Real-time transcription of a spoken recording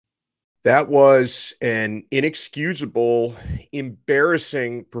That was an inexcusable,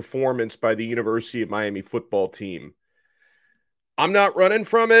 embarrassing performance by the University of Miami football team. I'm not running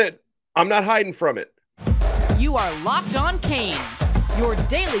from it. I'm not hiding from it. You are Locked On Canes, your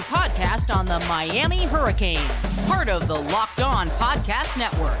daily podcast on the Miami Hurricanes, part of the Locked On Podcast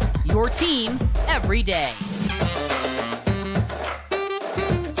Network, your team every day.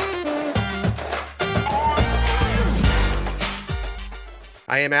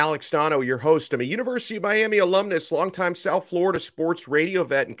 I am Alex Dono, your host. I'm a University of Miami alumnus, longtime South Florida sports radio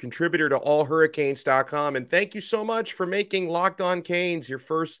vet, and contributor to allhurricanes.com. And thank you so much for making Locked On Canes your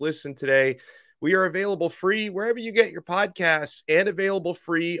first listen today. We are available free wherever you get your podcasts and available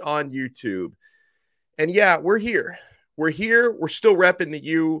free on YouTube. And yeah, we're here. We're here. We're still repping the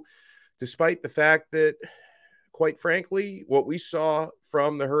U, despite the fact that, quite frankly, what we saw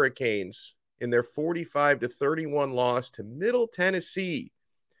from the Hurricanes in their 45-31 loss to Middle Tennessee,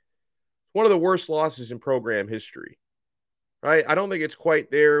 one of the worst losses in program history, right? I don't think it's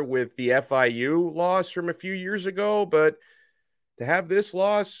quite there with the FIU loss from a few years ago, but to have this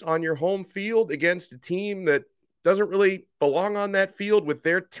loss on your home field against a team that doesn't really belong on that field with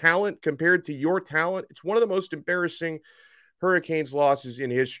their talent compared to your talent, it's one of the most embarrassing Hurricanes losses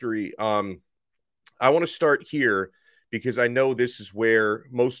in history. I want to start here because I know this is where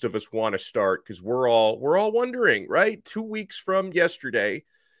most of us want to start because we're all wondering, right? 2 weeks from yesterday,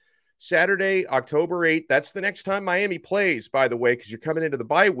 Saturday, October 8th, that's the next time Miami plays, by the way, because you're coming into the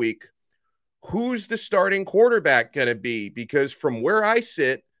bye week. Who's the starting quarterback going to be? Because from where I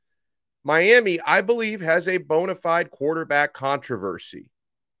sit, Miami, I believe, has a bona fide quarterback controversy.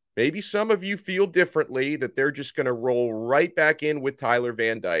 Maybe some of you feel differently, that they're just going to roll right back in with Tyler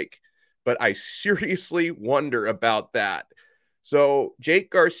Van Dyke, but I seriously wonder about that. So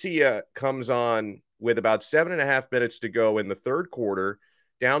Jake Garcia comes on with about 7.5 minutes to go in the third quarter,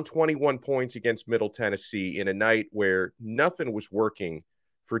 down 21 points against Middle Tennessee in a night where nothing was working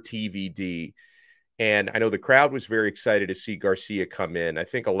for TVD. And I know the crowd was very excited to see Garcia come in. I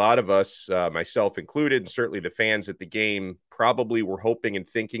think a lot of us, myself included, and certainly the fans at the game, probably were hoping and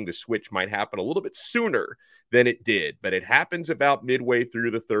thinking the switch might happen a little bit sooner than it did. But it happens about midway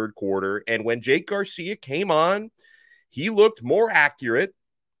through the third quarter. And when Jake Garcia came on, he looked more accurate,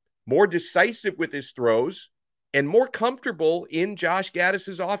 more decisive with his throws, and more comfortable in Josh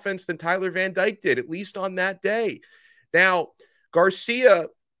Gaddis's offense than Tyler Van Dyke did, at least on that day. Now, Garcia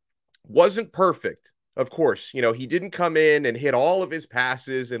wasn't perfect. Of course, he didn't come in and hit all of his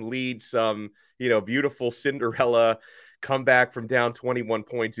passes and lead some, beautiful Cinderella comeback from down 21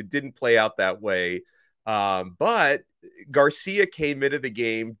 points. It didn't play out that way. But Garcia came into the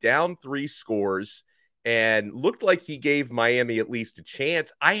game down 3 scores and looked like he gave Miami at least a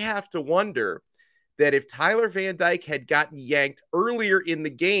chance. I have to wonder that if Tyler Van Dyke had gotten yanked earlier in the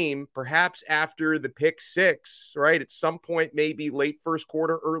game, perhaps after the pick 6, right, at some point, maybe late first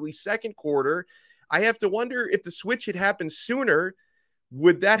quarter, early second quarter, I have to wonder if the switch had happened sooner,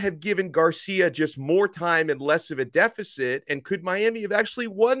 would that have given Garcia just more time and less of a deficit? And could Miami have actually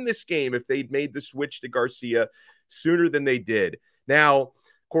won this game if they'd made the switch to Garcia sooner than they did? Now,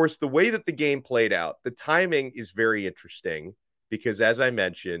 of course, the way that the game played out, the timing is very interesting because, as I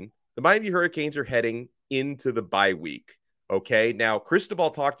mentioned, the Miami Hurricanes are heading into the bye week. Okay. Now, Cristobal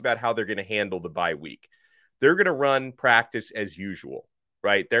talked about how they're going to handle the bye week. They're going to run practice as usual,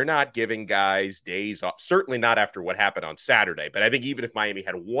 right? They're not giving guys days off, certainly not after what happened on Saturday. But I think even if Miami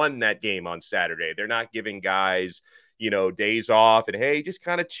had won that game on Saturday, they're not giving guys, days off and, hey, just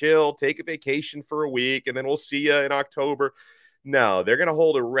kind of chill, take a vacation for a week, and then we'll see you in October. No, they're going to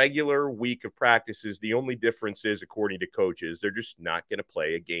hold a regular week of practices. The only difference is, according to coaches, they're just not going to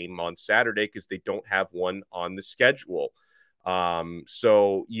play a game on Saturday because they don't have one on the schedule.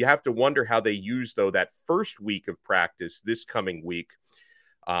 So you have to wonder how they use, though, that first week of practice this coming week.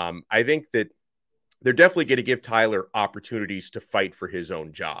 I think that they're definitely going to give Tyler opportunities to fight for his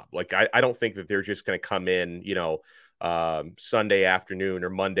own job. Like, I don't think that they're just going to come in, Sunday afternoon or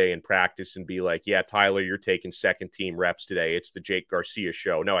Monday in practice and be like, yeah, Tyler, you're taking second team reps today. It's the Jake Garcia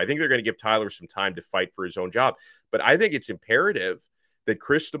show. No, I think they're going to give Tyler some time to fight for his own job. But I think it's imperative that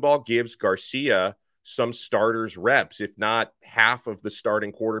Cristobal gives Garcia some starters reps, if not half of the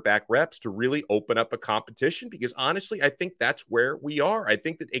starting quarterback reps, to really open up a competition. Because honestly, I think that's where we are. I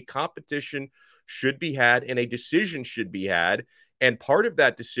think that a competition should be had and a decision should be had. And part of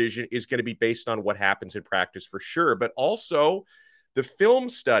that decision is going to be based on what happens in practice for sure. But also the film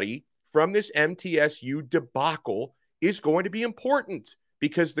study from this MTSU debacle is going to be important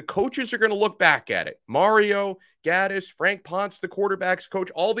because the coaches are going to look back at it. Mario, Gaddis, Frank Ponce, the quarterback's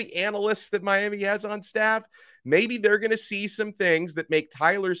coach, all the analysts that Miami has on staff, maybe they're going to see some things that make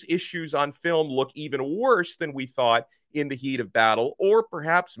Tyler's issues on film look even worse than we thought in the heat of battle. Or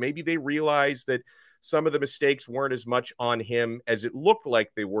perhaps maybe they realize that some of the mistakes weren't as much on him as it looked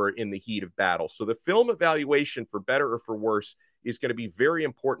like they were in the heat of battle. So the film evaluation, for better or for worse, is going to be very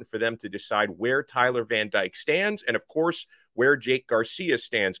important for them to decide where Tyler Van Dyke stands, and of course, where Jake Garcia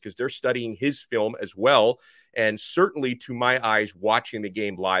stands, because they're studying his film as well. And certainly, to my eyes, watching the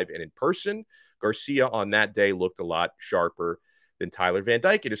game live and in person, Garcia on that day looked a lot sharper than Tyler Van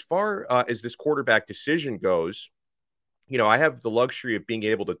Dyke. And as far as this quarterback decision goes, I have the luxury of being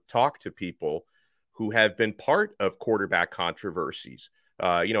able to talk to people who have been part of quarterback controversies.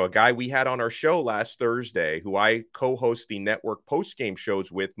 A guy we had on our show last Thursday, who I co-host the network post-game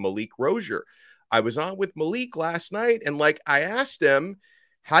shows with, Malik Rozier. I was on with Malik last night, and I asked him,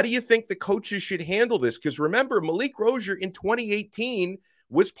 how do you think the coaches should handle this? Because remember, Malik Rozier in 2018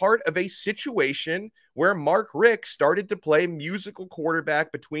 was part of a situation where Mark Richt started to play musical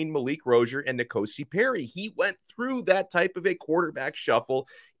quarterback between Malik Rozier and N'Kosi Perry. He went through that type of a quarterback shuffle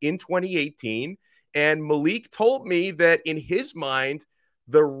in 2018, and Malik told me that in his mind,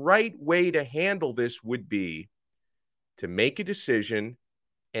 the right way to handle this would be to make a decision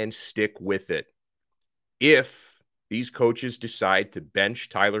and stick with it. If these coaches decide to bench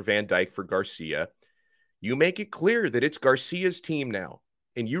Tyler Van Dyke for Garcia, you make it clear that it's Garcia's team now,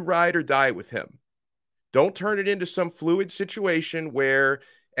 and you ride or die with him. Don't turn it into some fluid situation where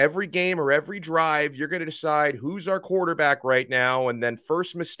every game or every drive, you're going to decide who's our quarterback right now, and then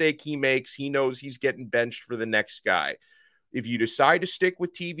first mistake he makes, he knows he's getting benched for the next guy. If you decide to stick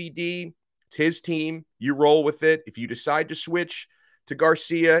with TVD, it's his team, you roll with it. If you decide to switch to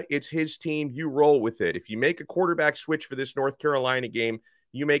Garcia, it's his team, you roll with it. If you make a quarterback switch for this North Carolina game,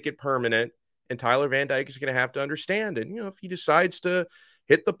 you make it permanent, and Tyler Van Dyke is going to have to understand it. If he decides to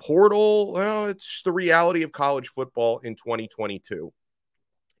hit the portal, well, it's the reality of college football in 2022.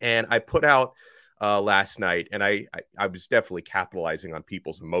 And I put out last night, and I was definitely capitalizing on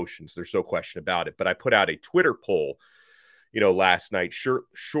people's emotions. There's no question about it. But I put out a Twitter poll, last night,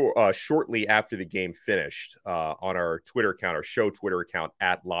 shortly after the game finished, on our Twitter account, our show Twitter account,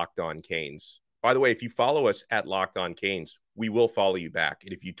 at Locked On Canes. By the way, if you follow us at Locked On Canes, we will follow you back.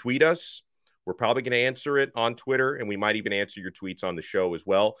 And if you tweet us, we're probably going to answer it on Twitter, and we might even answer your tweets on the show as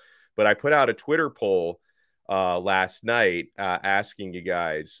well. But I put out a Twitter poll last night asking you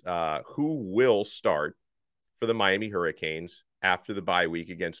guys who will start for the Miami Hurricanes after the bye week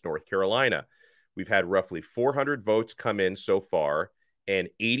against North Carolina. We've had roughly 400 votes come in so far, and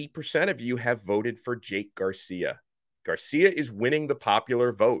 80% of you have voted for Jake Garcia. Garcia is winning the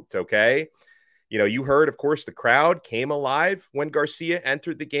popular vote, okay? You heard, of course, the crowd came alive when Garcia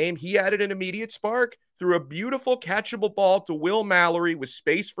entered the game. He added an immediate spark through a beautiful catchable ball to Will Mallory with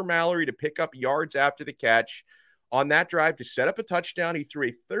space for Mallory to pick up yards after the catch. On that drive to set up a touchdown, he threw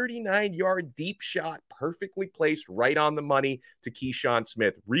a 39-yard deep shot, perfectly placed right on the money to Keyshawn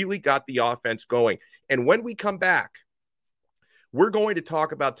Smith. Really got the offense going. And when we come back, we're going to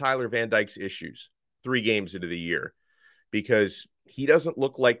talk about Tyler Van Dyke's issues 3 games into the year, because he doesn't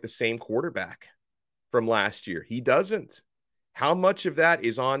look like the same quarterback from last year. He doesn't. How much of that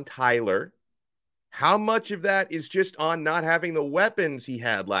is on Tyler? How much of that is just on not having the weapons he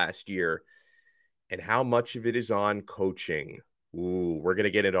had last year? And how much of it is on coaching? We're going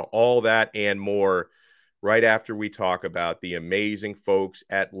to get into all that and more right after we talk about the amazing folks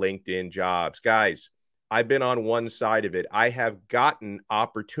at LinkedIn Jobs. Guys, I've been on one side of it. I have gotten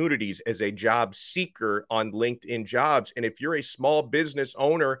opportunities as a job seeker on LinkedIn Jobs. And if you're a small business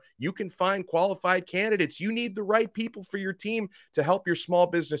owner, you can find qualified candidates. You need the right people for your team to help your small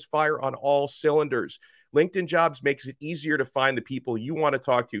business fire on all cylinders. LinkedIn Jobs makes it easier to find the people you want to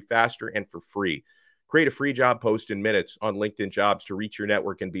talk to faster and for free. Create a free job post in minutes on LinkedIn Jobs to reach your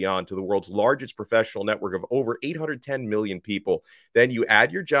network and beyond to the world's largest professional network of over 810 million people. Then you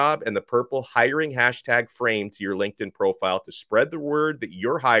add your job and the purple hiring hashtag frame to your LinkedIn profile to spread the word that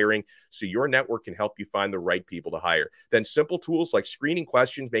you're hiring so your network can help you find the right people to hire. Then simple tools like screening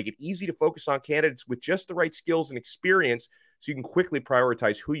questions make it easy to focus on candidates with just the right skills and experience so you can quickly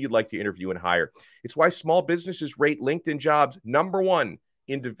prioritize who you'd like to interview and hire. It's why small businesses rate LinkedIn Jobs #1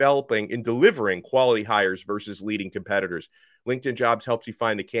 in delivering quality hires versus leading competitors. LinkedIn Jobs helps you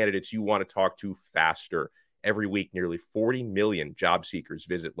find the candidates you want to talk to faster. Every week, nearly 40 million job seekers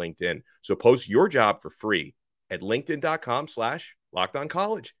visit LinkedIn. So post your job for free at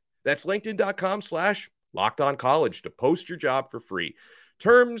linkedin.com/LockedOnCollege. That's linkedin.com/LockedOnCollege to post your job for free.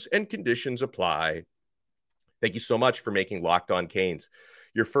 Terms and conditions apply. Thank you so much for making Locked On Canes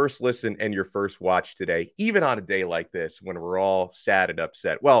your first listen and your first watch today, even on a day like this when we're all sad and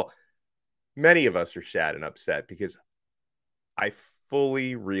upset. Well, many of us are sad and upset because I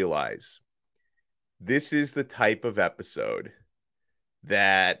fully realize this is the type of episode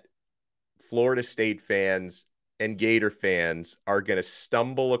that Florida State fans and Gator fans are going to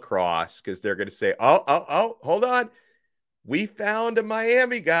stumble across because they're going to say, oh, hold on. We found a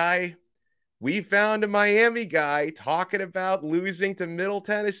Miami guy. We found a Miami guy talking about losing to Middle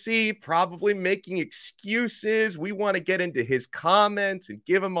Tennessee, probably making excuses. We want to get into his comments and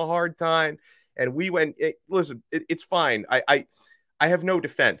give him a hard time. And we went, listen, it's fine. I have no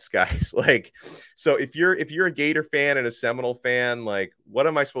defense, guys. Like, so if you're a Gator fan and a Seminole fan, like, what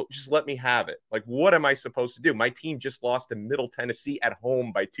am I supposed? Just let me have it. Like, what am I supposed to do? My team just lost to Middle Tennessee at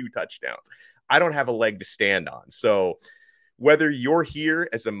home by 2 touchdowns. I don't have a leg to stand on. So whether you're here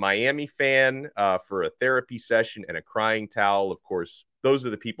as a Miami fan for a therapy session and a crying towel, of course, those are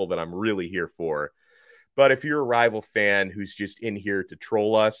the people that I'm really here for. But if you're a rival fan who's just in here to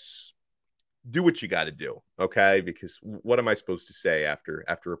troll us, do what you got to do, okay? Because what am I supposed to say after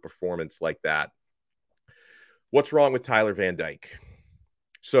a performance like that? What's wrong with Tyler Van Dyke?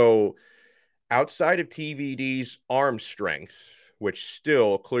 So outside of TVD's arm strength, which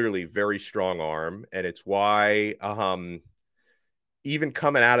still clearly very strong arm, and it's why even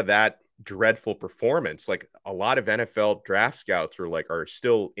coming out of that dreadful performance, like a lot of NFL draft scouts are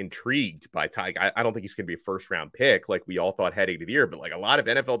still intrigued by Ty. I don't think he's going to be a first round pick like we all thought heading to the year, but like a lot of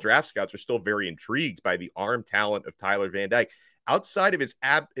NFL draft scouts are still very intrigued by the arm talent of Tyler Van Dyke. Outside of his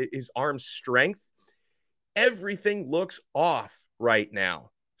arm strength, everything looks off right now.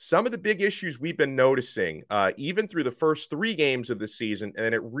 Some of the big issues we've been noticing, even through the first 3 games of the season,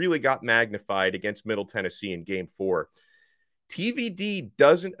 and it really got magnified against Middle Tennessee in Game 4. TVD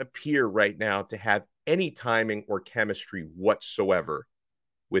doesn't appear right now to have any timing or chemistry whatsoever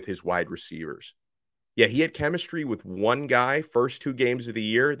with his wide receivers. Yeah, he had chemistry with one guy first 2 games of the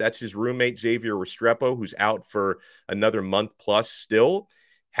year. That's his roommate, Xavier Restrepo, who's out for another month plus still.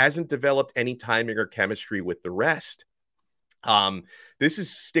 Hasn't developed any timing or chemistry with the rest. This is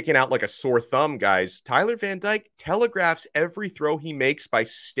sticking out like a sore thumb, guys. Tyler Van Dyke telegraphs every throw he makes by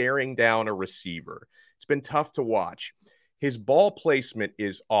staring down a receiver. It's been tough to watch. His ball placement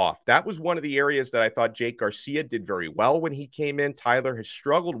is off. That was one of the areas that I thought Jake Garcia did very well when he came in. Tyler has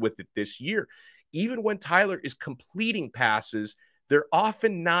struggled with it this year. Even when Tyler is completing passes, they're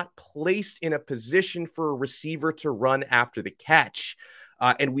often not placed in a position for a receiver to run after the catch.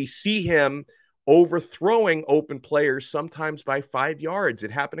 And we see him overthrowing open players sometimes by 5 yards. It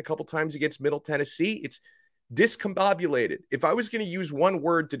happened a couple times against Middle Tennessee. It's discombobulated. If I was going to use one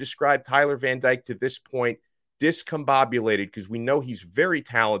word to describe Tyler Van Dyke to this point, discombobulated, because we know he's very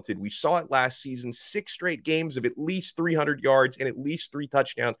talented. We saw it last season, 6 straight games of at least 300 yards and at least 3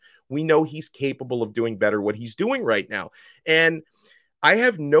 touchdowns. We know he's capable of doing better what he's doing right now. And I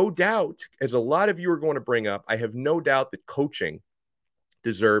have no doubt, as a lot of you are going to bring up, I have no doubt that coaching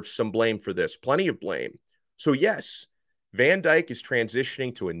deserves some blame for this, plenty of blame. So yes, Van Dyke is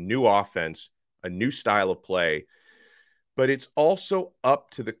transitioning to a new offense, a new style of play, but it's also up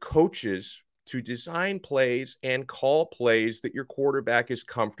to the coaches to design plays and call plays that your quarterback is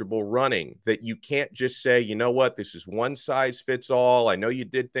comfortable running, that you can't just say, you know what, this is one size fits all. I know you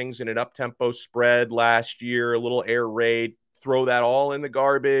did things in an up-tempo spread last year, a little air raid, throw that all in the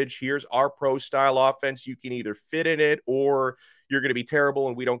garbage. Here's our pro style offense. You can either fit in it or you're going to be terrible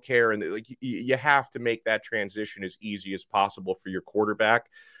and we don't care. And like, you have to make that transition as easy as possible for your quarterback.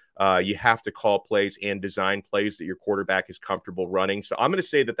 You have to call plays and design plays that your quarterback is comfortable running. So I'm going to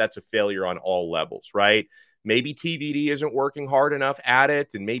say that that's a failure on all levels, right? Maybe TVD isn't working hard enough at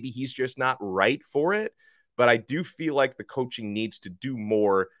it, and maybe he's just not right for it. But I do feel like the coaching needs to do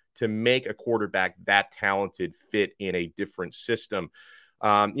more to make a quarterback that talented fit in a different system.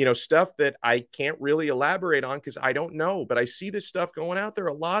 Stuff that I can't really elaborate on because I don't know, but I see this stuff going out there.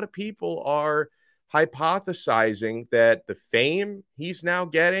 A lot of people are hypothesizing that the fame he's now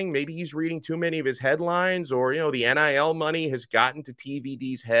getting, maybe he's reading too many of his headlines, or, the NIL money has gotten to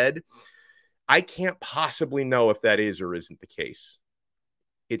TVD's head. I can't possibly know if that is or isn't the case.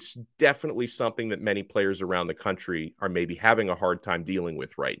 It's definitely something that many players around the country are maybe having a hard time dealing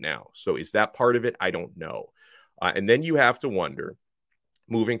with right now. So is that part of it? I don't know. And then you have to wonder,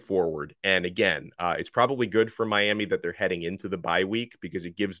 moving forward. And again, it's probably good for Miami that they're heading into the bye week because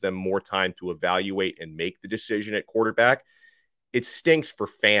it gives them more time to evaluate and make the decision at quarterback. It stinks for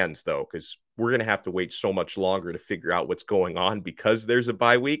fans, though, because we're going to have to wait so much longer to figure out what's going on because there's a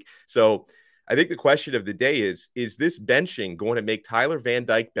bye week. So I think the question of the day is this benching going to make Tyler Van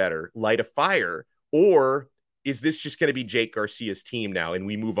Dyke better, light a fire, or is this just going to be Jake Garcia's team now and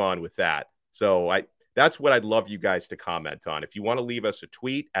we move on with that? So that's what I'd love you guys to comment on. If you want to leave us a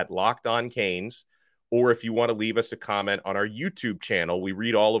tweet at Locked On Canes, or if you want to leave us a comment on our YouTube channel, we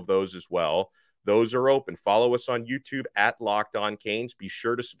read all of those as well. Those are open. Follow us on YouTube at Locked On Canes. Be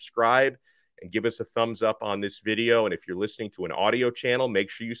sure to subscribe and give us a thumbs up on this video. And if you're listening to an audio channel, make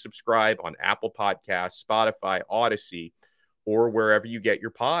sure you subscribe on Apple Podcasts, Spotify, Odyssey, or wherever you get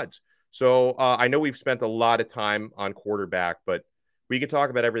your pods. So I know we've spent a lot of time on quarterback, but we can talk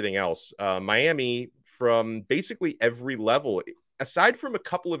about everything else. Miami, from basically every level, aside from a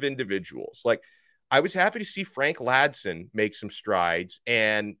couple of individuals, like I was happy to see Frank Ladson make some strides,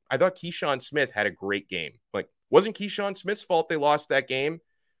 and I thought Keyshawn Smith had a great game. Like, wasn't Keyshawn Smith's fault they lost that game.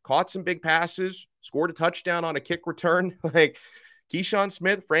 Caught some big passes, scored a touchdown on a kick return. Like, Keyshawn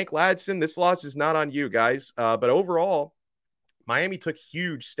Smith, Frank Ladson, this loss is not on you guys. But overall, Miami took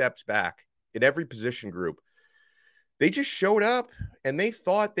huge steps back in every position group. They just showed up, and they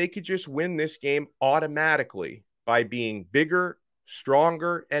thought they could just win this game automatically by being bigger,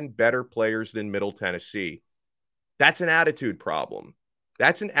 stronger, and better players than Middle Tennessee. That's an attitude problem.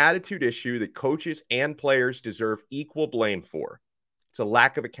 That's an attitude issue that coaches and players deserve equal blame for. It's a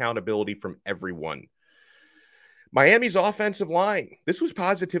lack of accountability from everyone. Miami's offensive line. This was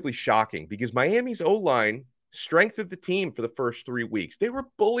positively shocking because Miami's O-line, strength of the team for the first 3 weeks. They were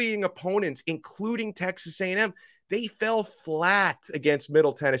bullying opponents, including Texas A&M. They fell flat against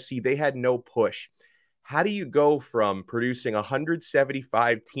Middle Tennessee. They had no push. How do you go from producing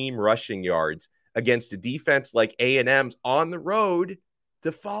 175 team rushing yards against a defense like A&M's on the road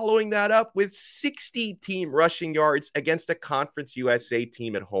to following that up with 60 team rushing yards against a Conference USA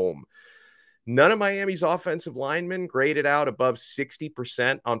team at home? None of Miami's offensive linemen graded out above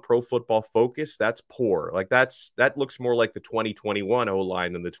 60% on Pro Football Focus. That's poor. Like that looks more like the 2021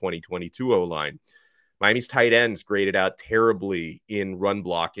 O-line than the 2022 O-line. Miami's tight ends graded out terribly in run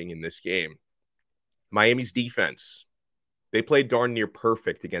blocking in this game. Miami's defense, they played darn near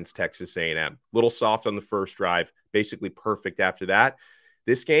perfect against Texas A&M. Little soft on the first drive, basically perfect after that.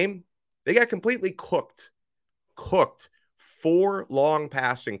 This game, they got completely cooked. 4 long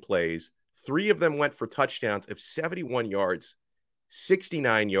passing plays. 3 of them went for touchdowns of 71 yards,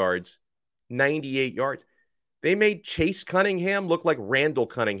 69 yards, 98 yards. They made Chase Cunningham look like Randall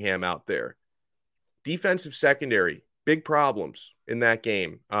Cunningham out there. Defensive secondary, big problems in that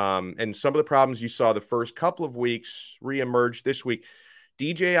game. And some of the problems you saw the first couple of weeks reemerged this week.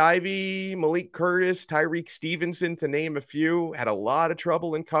 DJ Ivey, Malik Curtis, Tyreek Stevenson, to name a few, had a lot of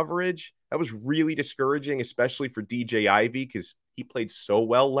trouble in coverage. That was really discouraging, especially for DJ Ivey, because he played so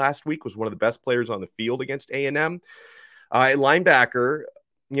well last week, was one of the best players on the field against A&M. Linebacker,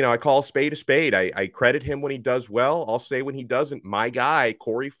 I call a spade a spade. I credit him when he does well. I'll say when he doesn't. My guy,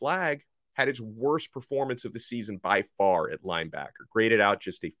 Corey Flagg, had his worst performance of the season by far at linebacker. Graded out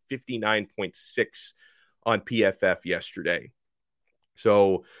just a 59.6 on PFF yesterday.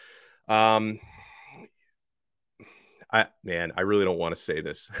 So, I really don't want to say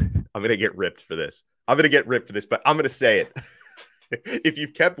this. I'm going to get ripped for this. But I'm going to say it. If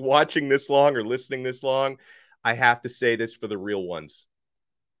you've kept watching this long or listening this long, I have to say this for the real ones.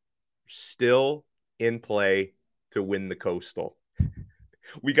 Still in play to win the Coastal.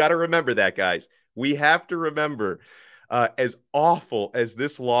 We got to remember that, guys. We have to remember, as awful as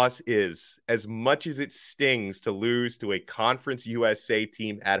this loss is, as much as it stings to lose to a Conference USA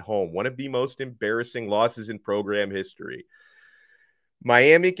team at home, one of the most embarrassing losses in program history,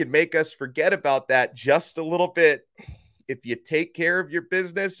 Miami can make us forget about that just a little bit if you take care of your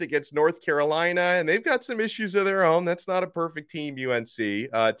business against North Carolina, and they've got some issues of their own. That's not a perfect team,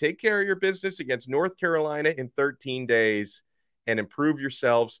 UNC. Take care of your business against North Carolina in 13 days. And improve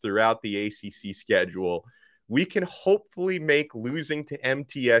yourselves throughout the ACC schedule. We can hopefully make losing to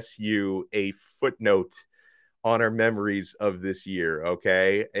MTSU a footnote on our memories of this year,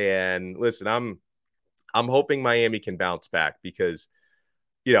 okay? And listen, I'm hoping Miami can bounce back because,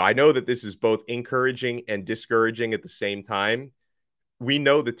 I know that this is both encouraging and discouraging at the same time. We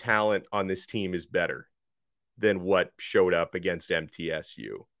know the talent on this team is better than what showed up against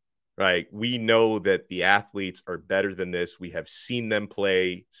MTSU. Right. We know that the athletes are better than this. We have seen them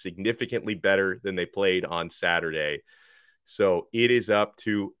play significantly better than they played on Saturday. So it is up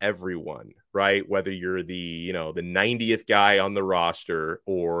to everyone, right? Whether you're the 90th guy on the roster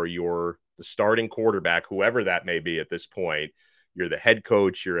or you're the starting quarterback, whoever that may be at this point, you're the head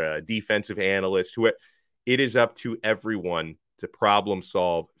coach, you're a defensive analyst, it is up to everyone to problem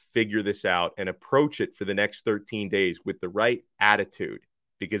solve, figure this out, and approach it for the next 13 days with the right attitude.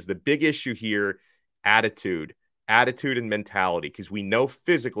 Because the big issue here, attitude attitude and mentality, because we know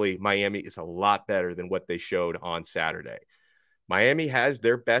physically Miami is a lot better than what they showed on Saturday. Miami has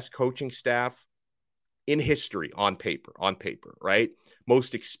their best coaching staff in history on paper, right?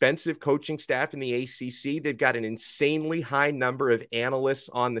 Most expensive coaching staff in the ACC. They've got an insanely high number of analysts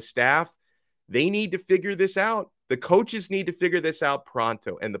on the staff. They need to figure this out. The coaches need to figure this out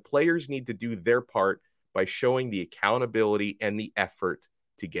pronto, and the players need to do their part by showing the accountability and the effort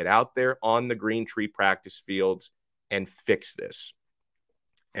to get out there on the Green Tree practice fields and fix this.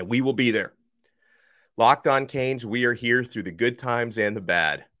 And we will be there. Locked On Canes, we are here through the good times and the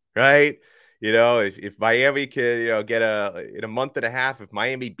bad, right? You know, if Miami could, get in a month and a half, if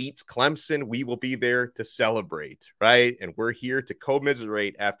Miami beats Clemson, we will be there to celebrate, right? And we're here to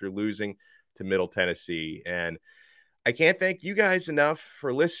commiserate after losing to Middle Tennessee. And I can't thank you guys enough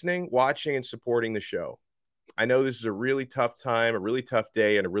for listening, watching, and supporting the show. I know this is a really tough time, a really tough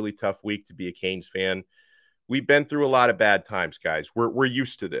day, and a really tough week to be a Canes fan. We've been through a lot of bad times, guys. We're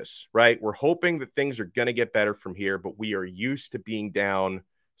used to this, right? We're hoping that things are going to get better from here, but we are used to being down.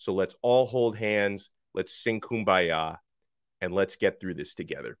 So let's all hold hands. Let's sing Kumbaya, and let's get through this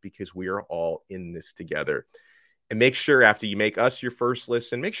together, because we are all in this together. And make sure, after you make us your first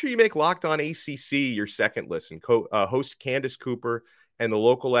listen, make sure you make Locked On ACC your second listen. Host Candace Cooper and the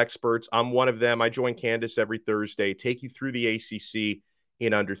local experts. I'm one of them. I join Candace every Thursday, take you through the ACC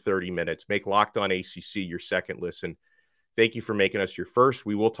in under 30 minutes. Make Locked On ACC your second listen. Thank you for making us your first.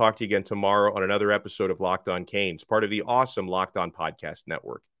 We will talk to you again tomorrow on another episode of Locked On Canes, part of the awesome Locked On Podcast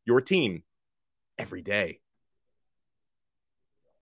Network. Your team every day.